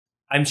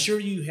I'm sure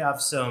you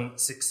have some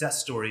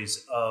success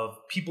stories of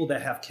people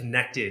that have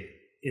connected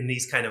in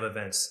these kind of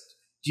events.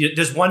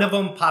 Does one of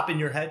them pop in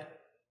your head?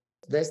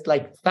 There's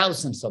like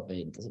thousands of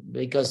it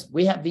because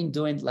we have been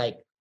doing like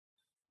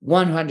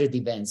 100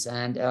 events,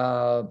 and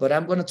but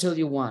I'm going to tell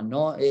you one.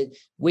 No,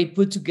 we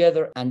put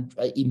together an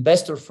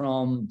investor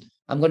from,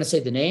 I'm going to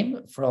say the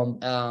name, from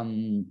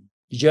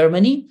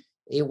Germany.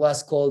 It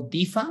was called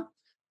DIFA,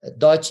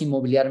 Deutsche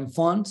Immobiliaren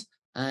Fund,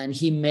 and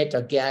he met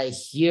a guy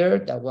here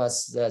that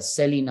was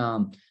selling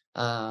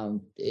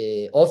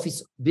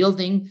office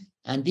building,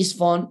 and this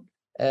fund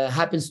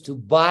happens to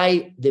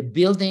buy the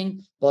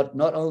building, but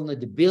not only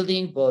the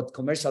building, but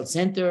commercial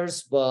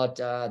centers, but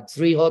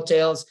 3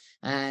 hotels.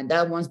 And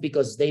that one's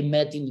because they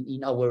met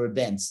in our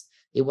events.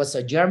 It was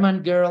a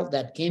German girl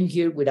that came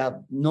here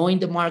without knowing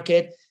the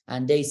market,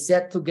 and they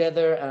sat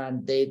together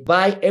and they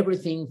buy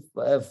everything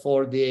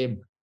for the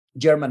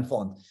German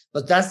fund.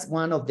 But that's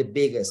one of the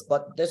biggest,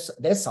 but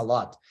there's a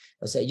lot.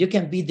 So you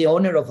can be the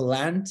owner of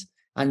land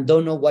and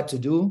don't know what to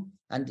do,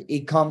 and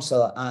it comes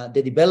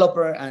the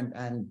developer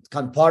and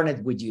can partner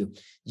with you.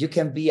 You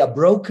can be a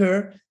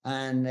broker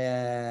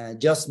and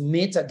just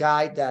meet a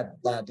guy that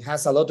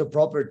has a lot of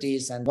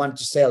properties and want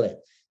to sell it.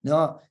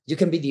 No, you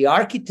can be the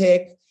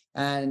architect,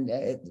 and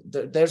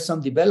there's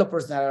some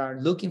developers that are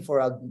looking for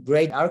a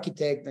great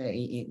architect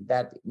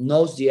that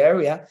knows the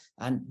area,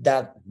 and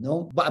that,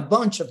 a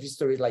bunch of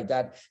stories like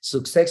that.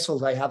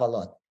 Successful, I have a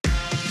lot.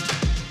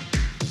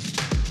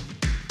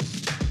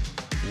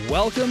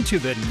 Welcome to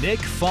the Nick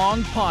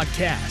Fong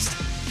Podcast.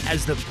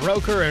 As the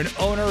broker and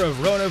owner of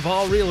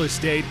Ronival Real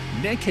Estate,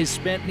 Nick has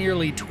spent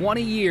nearly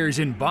 20 years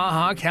in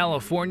Baja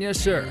California,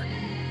 sir.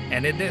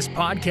 And in this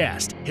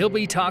podcast, he'll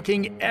be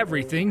talking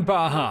everything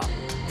Baja,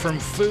 from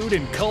food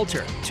and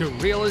culture to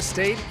real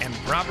estate and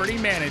property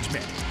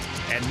management.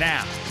 And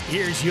now,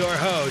 here's your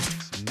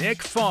host,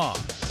 Nick Fong.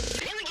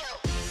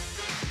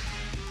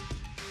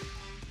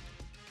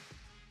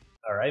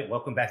 All right,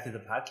 welcome back to the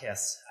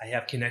podcast. I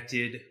have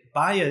connected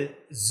by a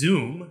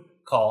Zoom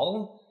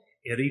call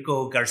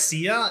Erico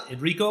Garcia.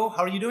 Erico,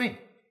 how are you doing?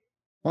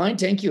 Fine,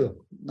 thank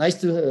you.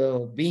 Nice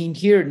to be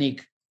here,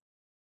 Nick.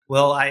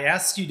 Well, I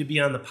asked you to be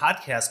on the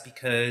podcast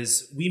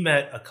because we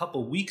met a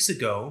couple weeks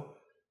ago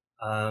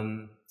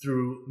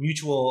through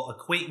mutual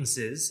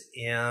acquaintances,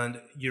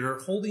 and you're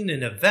holding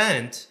an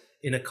event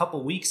in a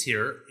couple weeks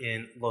here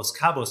in Los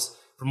Cabos.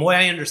 From what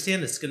I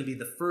understand, it's going to be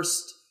the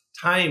first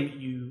time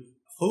you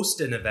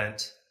host an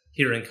event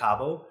here in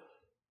Cabo.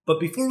 But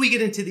before we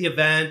get into the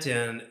event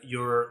and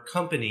your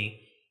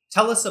company,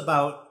 tell us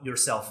about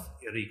yourself,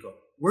 Erico.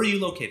 Where are you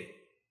located?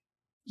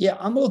 Yeah,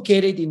 I'm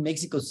located in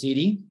Mexico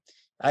City.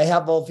 I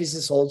have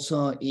offices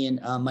also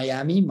in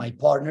Miami. My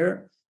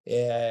partner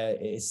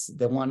is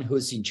the one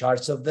who's in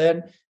charge of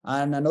them,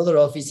 and another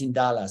office in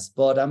Dallas.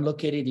 But I'm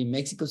located in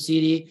Mexico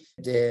City.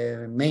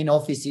 The main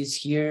office is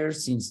here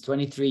since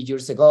 23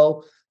 years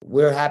ago.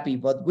 We're happy,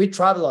 but we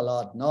travel a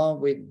lot. No,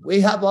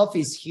 we have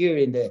office here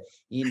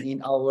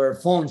in our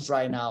phones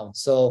right now.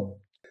 So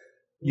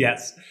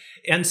yes.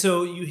 And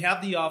so you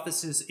have the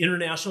offices,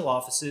 international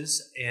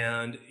offices,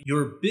 and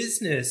your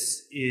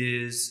business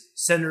is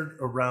centered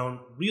around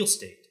real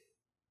estate.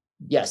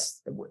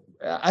 Yes.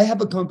 I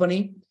have a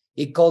company.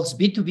 It calls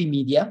B2B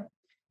Media.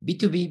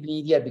 B2B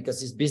Media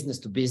because it's business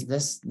to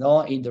business,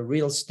 no, in the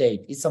real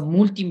estate. It's a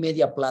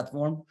multimedia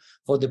platform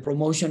for the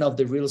promotion of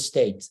the real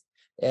estate.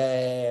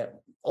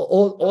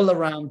 All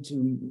around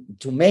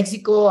to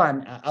Mexico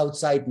and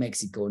outside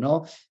Mexico,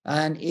 no?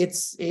 And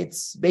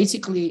it's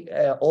basically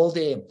all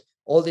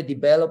the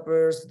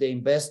developers, the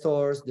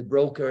investors, the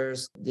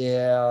brokers,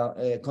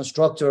 the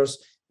constructors.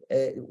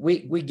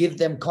 We give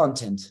them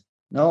content.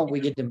 No, we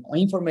give them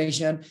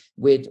information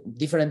with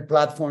different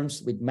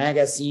platforms, with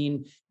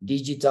magazine,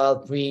 digital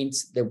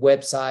prints, the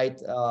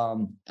website,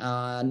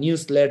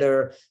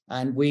 newsletter,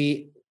 and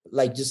we,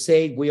 like you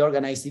say, we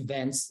organize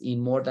events in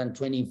more than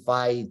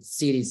 25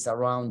 cities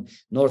around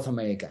North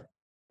America.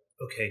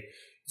 Okay.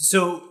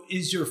 So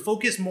is your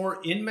focus more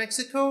in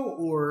Mexico,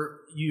 or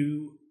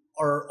you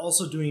are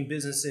also doing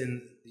business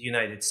in the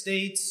United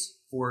States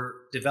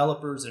for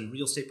developers and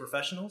real estate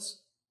professionals?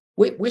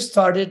 We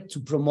started to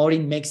promote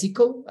in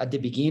Mexico at the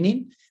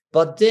beginning,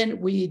 but then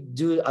we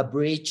do a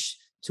bridge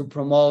to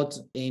promote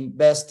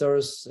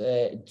investors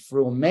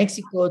from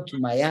Mexico to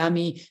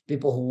Miami,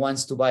 people who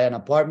wants to buy an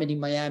apartment in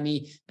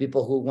Miami,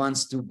 people who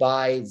wants to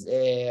buy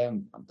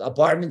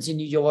apartments in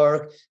New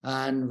York.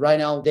 And right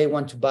now they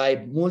want to buy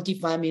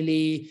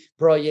multifamily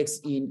projects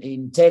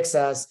in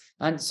Texas.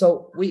 And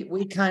so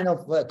we kind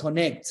of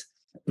connect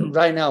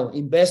right now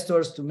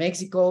investors to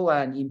Mexico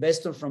and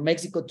investors from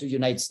Mexico to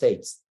United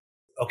States.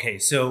 Okay,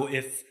 so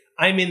if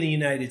I'm in the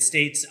United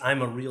States,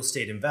 I'm a real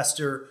estate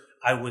investor,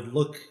 I would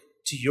look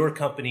to your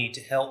company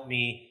to help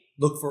me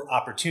look for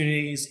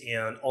opportunities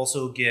and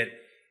also get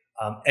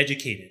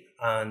educated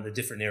on the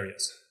different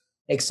areas.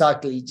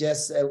 Exactly.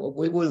 Just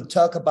we will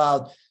talk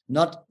about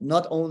not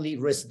only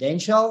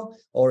residential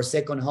or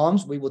second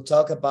homes. We will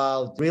talk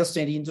about real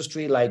estate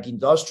industry like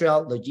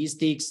industrial,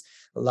 logistics,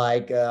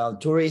 like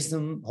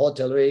tourism,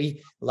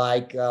 hotelry,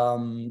 like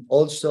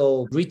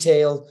also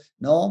retail,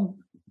 no?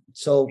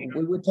 So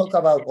we will talk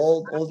about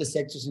all the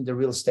sectors in the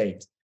real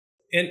estate.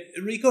 And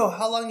Rico,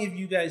 how long have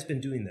you guys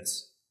been doing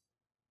this?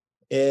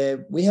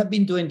 We have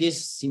been doing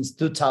this since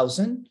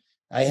 2000.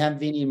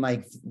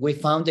 We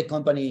found the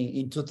company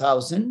in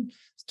 2000,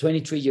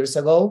 23 years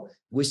ago.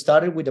 We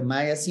started with a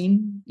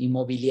magazine,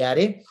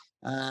 Inmobiliare,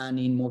 and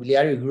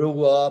Inmobiliare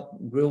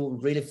grew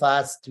really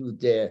fast to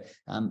the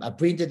a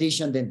print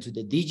edition, then to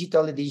the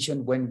digital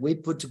edition. When we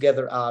put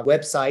together our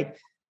website,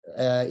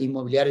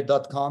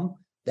 inmobiliare.com,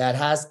 that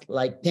has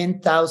like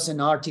 10,000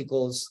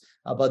 articles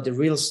about the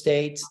real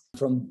estate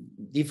from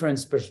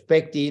different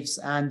perspectives.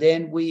 And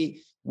then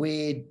we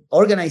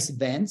organize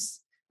events,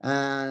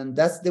 and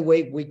that's the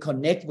way we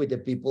connect with the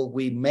people.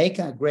 We make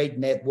a great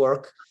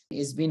network.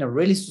 It's been a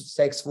really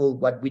successful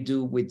what we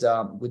do with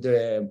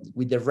the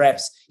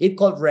REBS. It's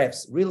called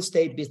REBS, Real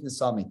Estate Business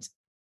Summit.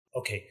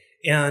 Okay.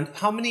 And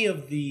how many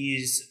of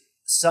these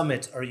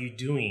summits are you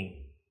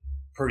doing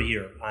per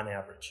year on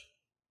average?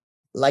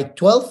 Like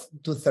 12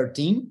 to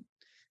 13.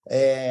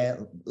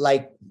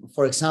 Like,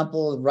 for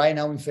example, right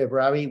now in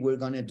February, we're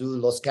going to do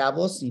Los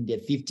Cabos in the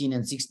 15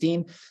 and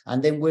 16.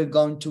 And then we're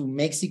going to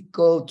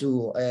Mexico,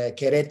 to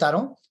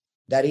Querétaro.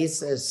 That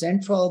is a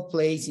central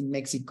place in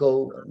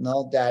Mexico,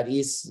 that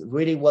is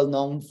really well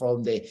known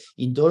from the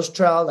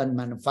industrial and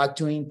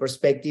manufacturing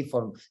perspective,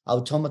 from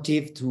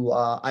automotive to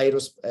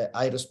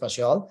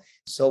aerospatial.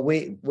 So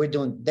we're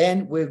doing.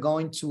 Then we're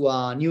going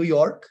to New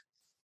York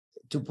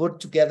to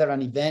put together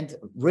an event,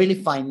 really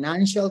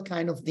financial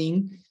kind of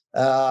thing,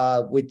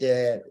 with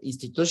the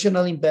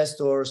institutional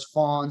investors,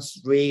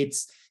 funds,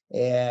 REITs,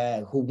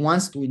 who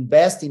wants to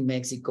invest in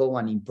Mexico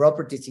and in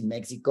properties in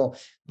Mexico,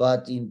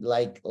 but in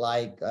like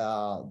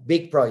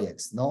big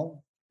projects,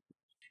 no?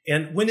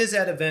 And when is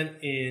that event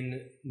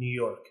in New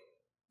York?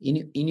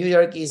 In New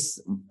York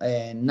is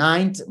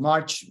 9th,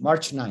 March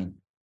 9th.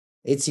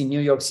 It's in New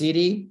York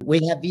City.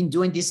 We have been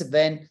doing this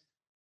event.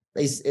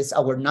 It's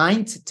our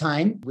 9th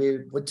time we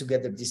put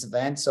together this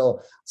event.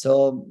 So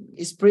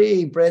it's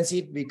pretty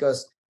impressive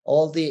because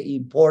all the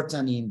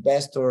important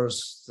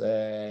investors,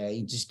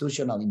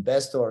 institutional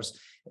investors,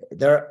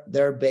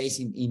 they're based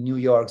in New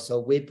York. So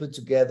we put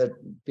together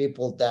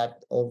people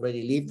that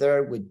already live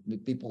there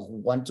with people who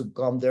want to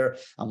come there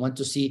and want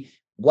to see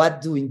what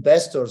do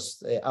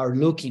investors are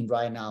looking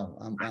right now,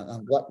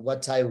 and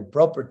what type of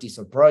properties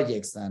or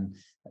projects, and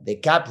the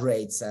cap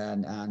rates,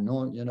 and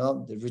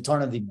the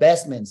return of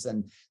investments,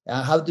 and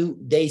how do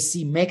they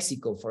see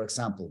Mexico, for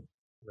example.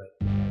 Right.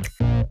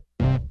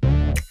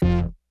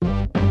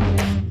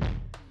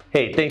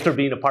 Hey, thanks for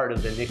being a part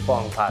of the Nick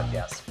Fong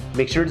podcast.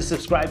 Make sure to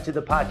subscribe to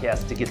the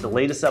podcast to get the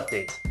latest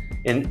updates.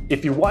 And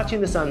if you're watching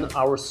this on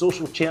our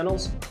social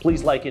channels,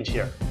 please like and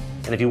share.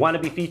 And if you want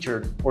to be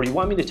featured, or you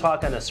want me to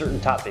talk on a certain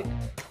topic,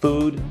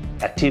 food,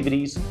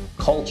 activities,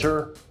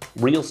 culture,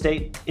 real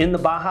estate in the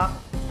Baja,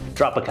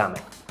 drop a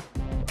comment.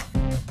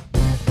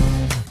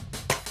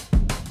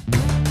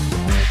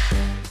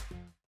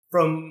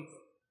 From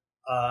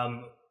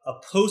a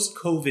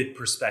post-COVID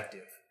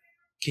perspective,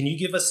 can you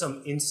give us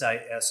some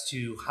insight as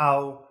to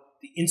how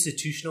the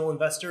institutional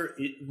investor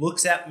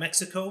looks at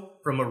Mexico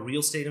from a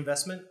real estate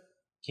investment?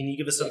 Can you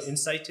give us some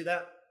insight to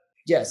that?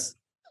 Yes.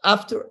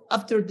 After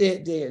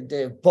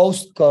the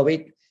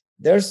post-COVID,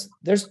 there's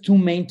two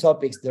main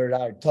topics that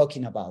are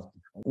talking about.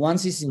 One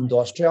is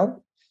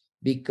industrial,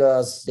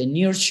 because the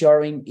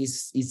nearshoring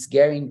is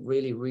getting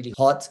really, really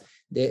hot.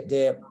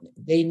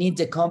 They need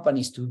the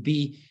companies to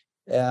be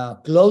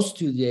close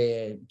to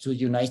the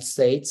United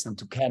States and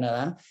to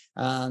Canada,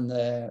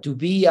 and to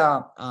be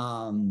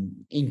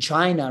in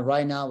China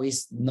right now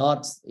is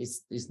not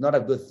a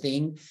good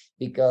thing,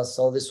 because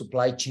all the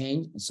supply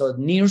chain. So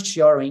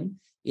nearshoring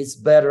is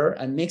better,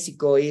 and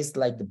Mexico is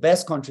like the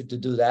best country to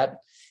do that.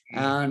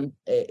 And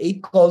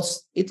it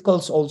calls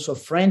also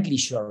friendly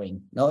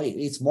shoring. No,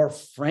 it's more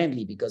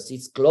friendly because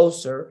it's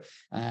closer,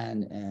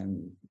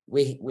 and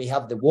we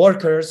have the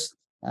workers.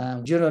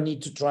 You don't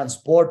need to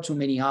transport too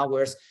many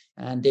hours,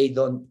 and they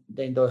don't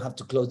have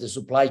to close the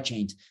supply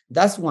chains.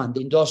 That's one,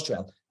 the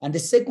industrial. And the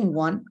second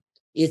one,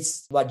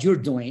 it's what you're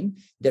doing,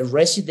 the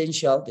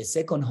residential, the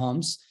second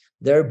homes.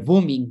 They're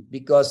booming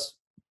because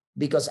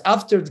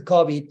after the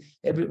COVID,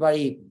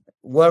 everybody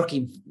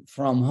working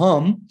from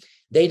home,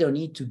 they don't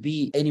need to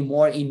be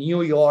anymore in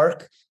New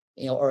York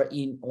or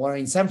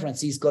in San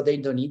Francisco. They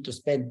don't need to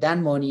spend that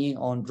money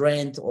on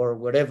rent or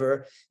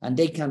whatever, and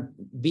they can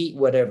be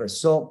whatever.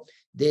 So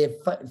the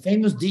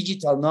famous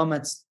digital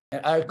nomads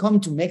are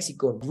coming to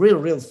Mexico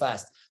real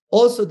fast.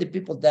 Also, the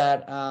people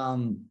that are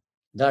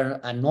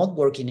not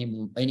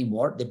working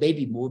anymore, the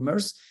baby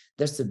boomers,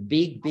 there's a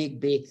big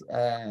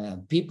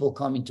people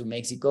coming to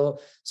Mexico.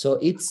 So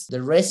it's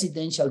the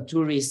residential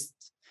tourist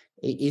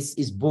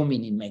is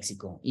booming in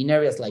Mexico, in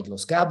areas like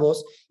Los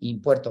Cabos,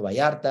 in Puerto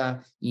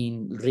Vallarta,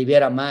 in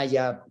Riviera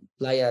Maya,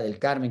 Playa del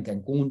Carmen,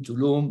 Cancun,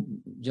 Tulum.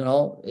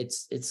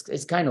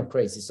 It's kind of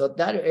crazy. So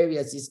that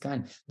area is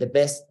kind of the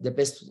best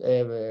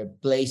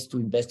place to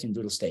invest in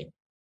real estate.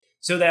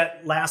 So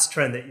that last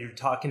trend that you're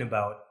talking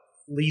about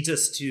leads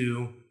us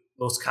to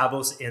Los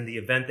Cabos and the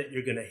event that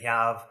you're going to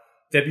have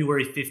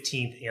February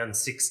 15th and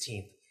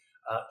 16th.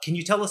 Can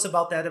you tell us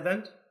about that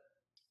event?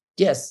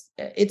 Yes,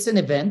 it's an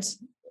event.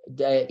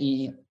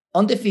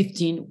 On the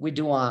 15th, we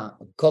do a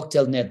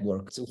cocktail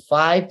network. So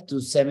 5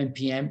 to 7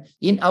 p.m.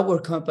 In our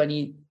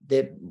company,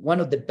 one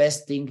of the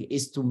best things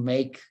is to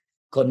make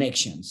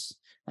connections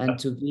and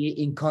to be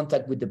in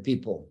contact with the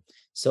people.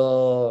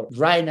 So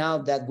right now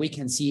that we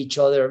can see each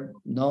other,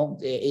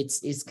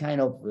 it's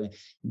kind of,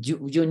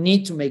 you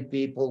need to make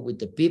people with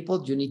the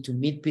people. You need to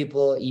meet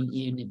people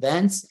in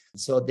events.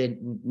 So the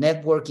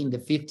networking, the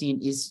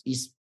 15th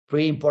is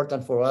pretty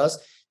important for us,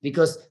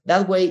 because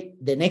that way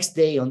the next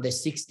day on the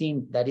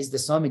 16th, that is the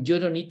summit, you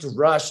don't need to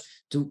rush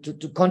to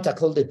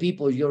contact all the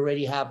people. You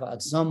already have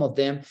some of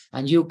them,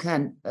 and you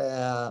can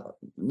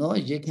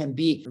you can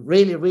be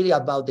really, really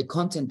about the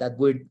content that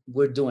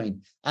we're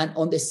doing. And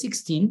on the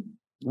 16th,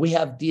 we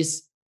have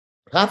this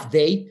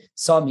half-day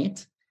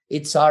summit.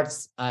 It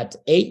starts at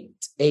 8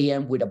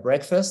 a.m. with a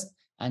breakfast,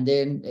 and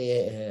then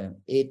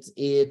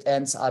it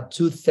ends at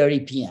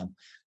 2:30 p.m.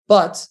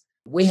 But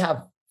we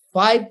have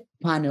 5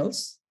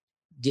 panels,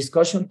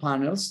 discussion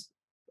panels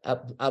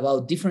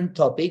about different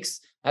topics.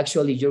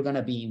 Actually, you're going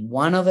to be in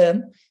one of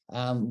them.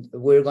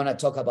 We're going to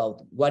talk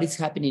about what is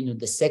happening in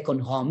the second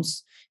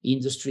homes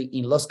industry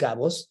in Los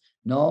Cabos.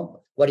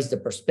 What is the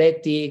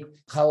perspective?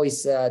 How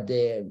is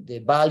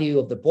the value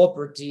of the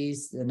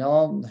properties?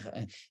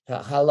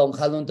 How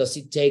long does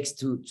it take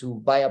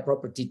to buy a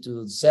property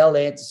to sell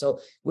it? So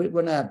we're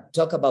going to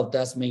talk about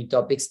those main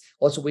topics.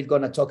 Also, we're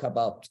going to talk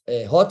about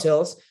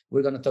hotels.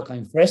 We're going to talk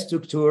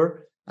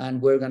infrastructure.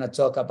 And we're going to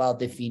talk about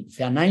the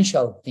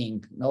financial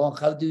thing.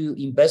 How do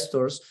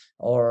investors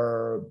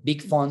or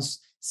big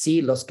funds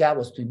see Los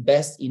Cabos to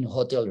invest in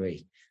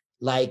hotelry?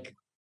 Like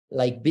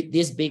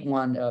this big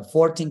one,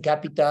 14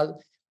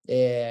 Capital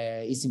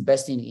is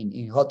investing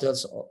in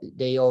hotels.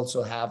 They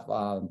also have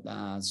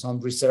some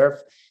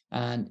reserve.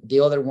 And the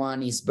other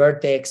one is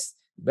Vertex.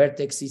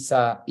 Vertex is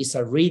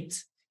a REIT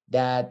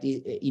that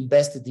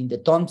invested in the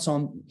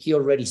Thompson. He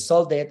already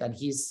sold it, and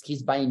he's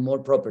buying more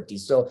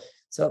properties. So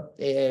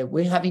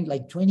we're having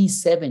like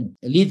 27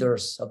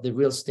 leaders of the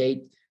real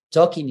estate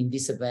talking in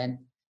this event.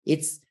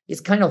 It's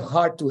kind of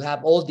hard to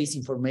have all this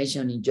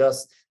information in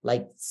just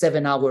like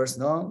 7 hours.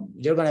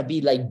 You're gonna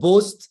be like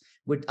boosted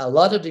with a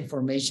lot of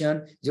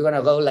information. You're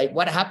gonna go like,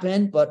 what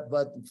happened, but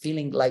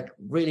feeling like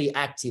really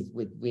active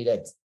with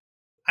it.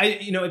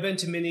 I've been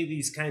to many of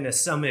these kind of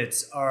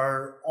summits.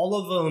 Are all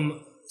of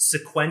them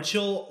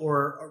sequential,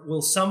 or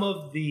will some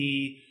of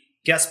the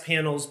guest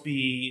panels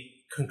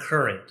be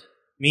concurrent?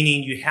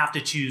 Meaning you have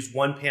to choose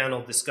one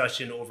panel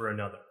discussion over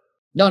another?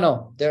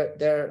 No,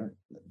 they're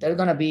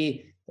gonna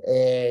be.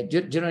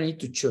 You don't need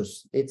to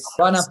choose. It's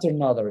one after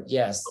another.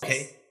 Yes.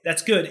 Okay,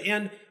 that's good.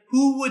 And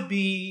who would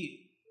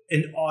be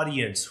an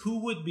audience? Who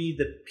would be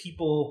the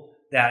people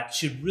that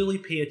should really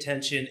pay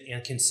attention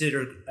and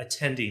consider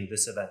attending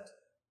this event?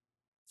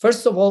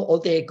 First of all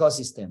the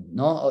ecosystem.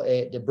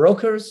 The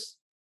brokers,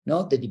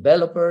 the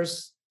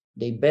developers,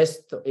 the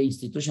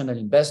institutional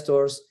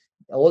investors,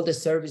 all the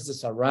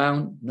services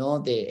around,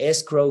 the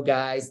escrow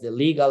guys, the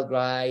legal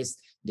guys,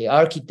 the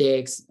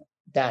architects,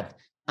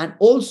 and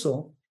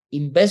also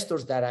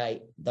investors that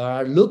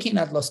are looking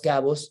at Los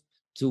Cabos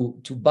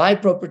to buy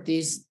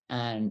properties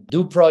and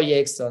do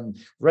projects on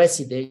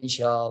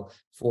residential,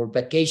 for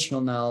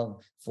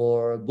vacational,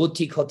 for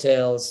boutique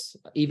hotels,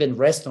 even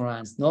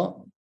restaurants.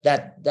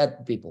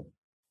 That people.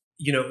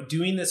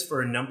 Doing this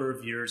for a number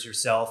of years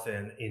yourself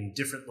and in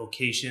different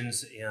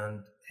locations,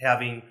 and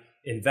having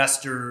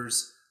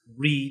investors,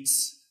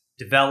 REITs,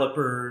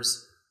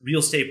 developers, real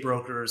estate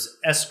brokers,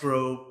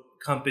 escrow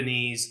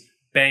companies,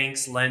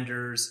 banks,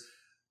 lenders.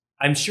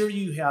 I'm sure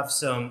you have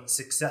some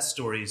success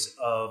stories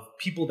of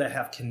people that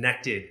have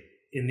connected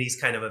in these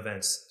kind of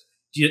events.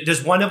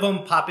 Does one of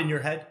them pop in your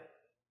head?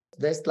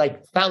 There's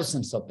like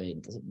thousands of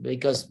it,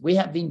 because we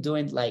have been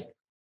doing like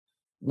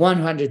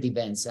 100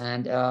 events.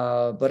 And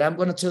but I'm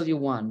going to tell you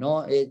one.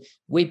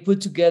 We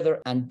put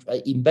together an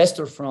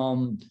investor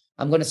from,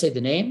 I'm going to say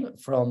the name,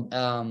 from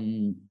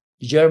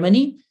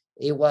Germany.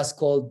 It was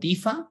called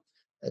DIFA,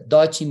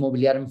 Deutsche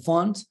Immobiliaren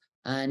Fund,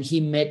 and he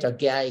met a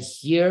guy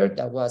here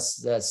that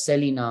was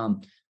selling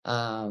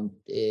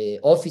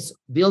office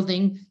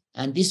building,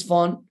 and this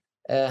fund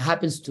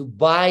happens to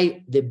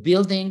buy the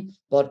building,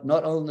 but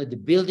not only the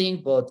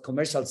building, but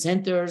commercial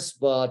centers,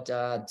 but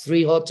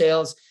 3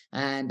 hotels,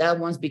 and that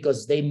one's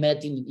because they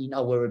met in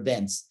our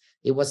events.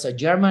 It was a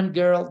German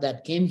girl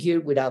that came here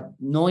without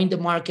knowing the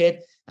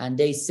market, and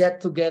they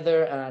sat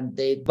together and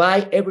they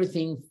buy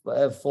everything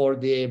for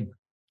the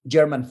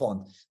German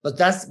fund. But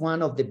that's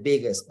one of the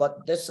biggest,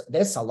 but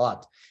there's a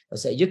lot.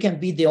 So you can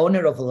be the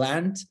owner of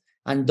land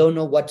and don't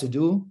know what to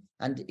do,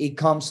 and it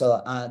comes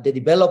the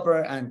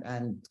developer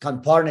and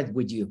can partner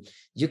with you.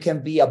 You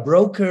can be a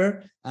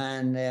broker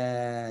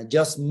and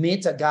just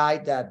meet a guy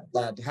that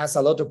has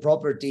a lot of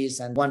properties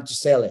and want to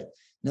sell it.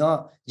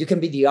 You can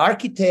be the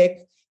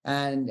architect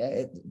And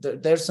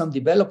there's some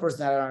developers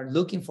that are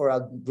looking for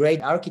a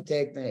great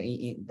architect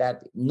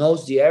that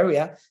knows the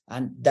area,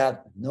 and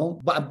that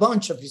a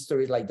bunch of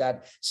stories like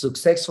that.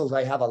 Successful,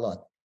 I have a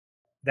lot.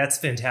 That's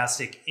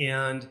fantastic.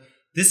 And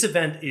this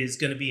event is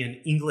going to be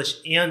in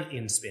English and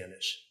in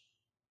Spanish.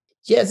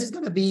 Yes, it's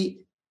going to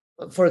be,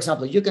 for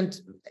example,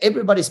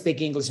 everybody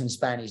speak English and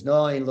Spanish.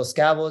 No, in Los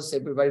Cabos,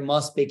 everybody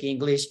must speak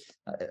English,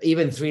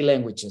 even 3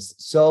 languages.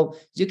 So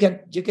you can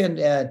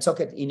talk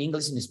it in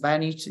English and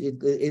Spanish.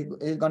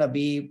 It's going to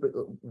be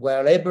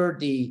wherever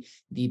the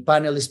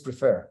panelists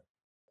prefer.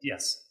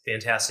 Yes,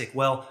 fantastic.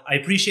 Well, I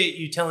appreciate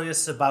you telling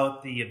us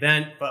about the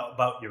event,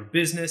 about your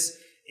business,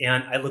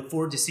 and I look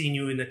forward to seeing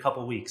you in a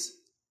couple of weeks.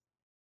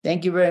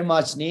 Thank you very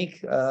much, Nick.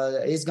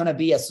 It's going to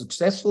be a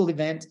successful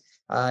event.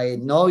 I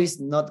know it's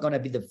not going to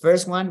be the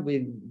first one.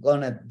 We're going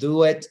to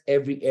do it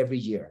every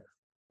year.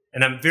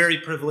 And I'm very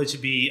privileged to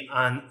be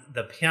on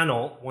the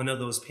panel, one of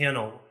those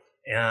panel.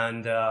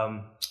 And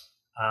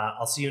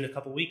I'll see you in a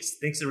couple of weeks.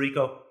 Thanks,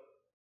 Erico.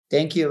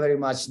 Thank you very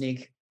much,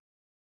 Nick.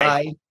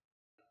 Bye.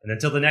 And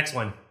until the next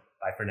one,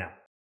 bye for now.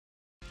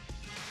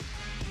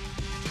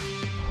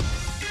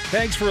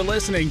 Thanks for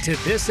listening to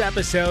this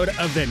episode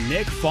of the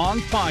Nick Fong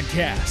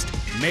Podcast.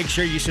 Make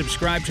sure you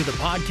subscribe to the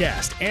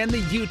podcast and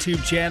the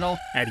YouTube channel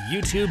at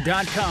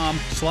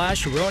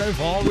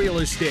youtube.com/Ronival Real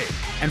Estate,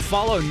 and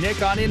follow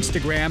Nick on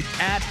Instagram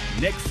at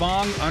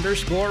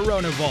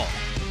NickFong_Ronival.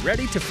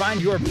 Ready to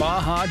find your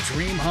Baja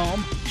dream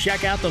home?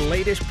 Check out the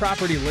latest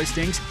property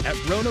listings at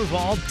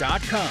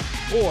Ronival.com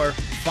or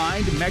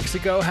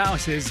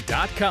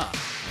findmexicohouses.com.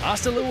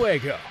 Hasta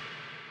luego.